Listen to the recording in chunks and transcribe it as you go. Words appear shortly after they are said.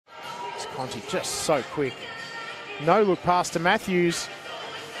Conti just so quick. No look pass to Matthews.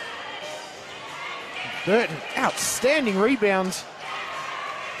 Burton, outstanding rebound.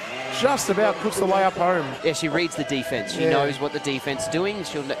 Just about puts the layup home. Yeah, she reads the defense. She knows what the defense is doing,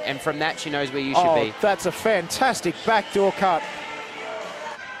 and from that, she knows where you should be. That's a fantastic backdoor cut.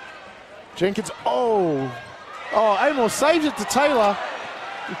 Jenkins, Amor saves it to Taylor.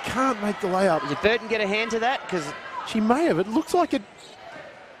 He can't make the layup. Did Burton get a hand to that? Because she may have. It looks like it.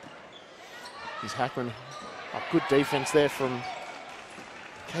 He's Hackman. Oh, good defense there from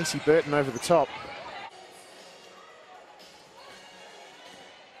Kasey Burton over the top.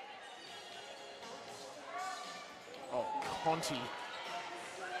 Oh, Conti.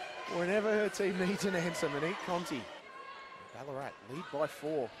 Whenever her team needs an answer, Monique Conti. Ballarat lead by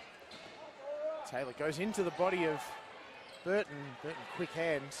 4. Taylor goes into the body of Burton. Burton, quick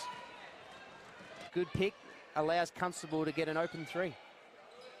hands. good pick, allows Constable to get an open 3.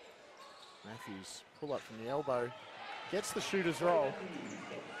 Matthews, pull up from the elbow, gets the shooter's roll.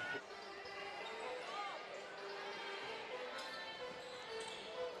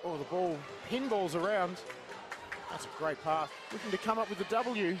 Oh, the ball pinballs around. That's a great pass. Looking to come up with the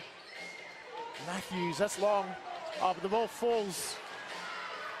W. Matthews, that's long. Oh, but the ball falls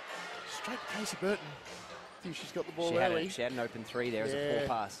straight to Kasey Burton. I think she's got the ball early. She had an open 3 there as a poor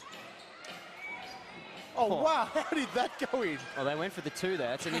pass. Oh, wow, how did that go in? Well, they went for the 2 there.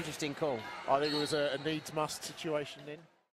 That's an interesting call. I think it was a needs-must situation then.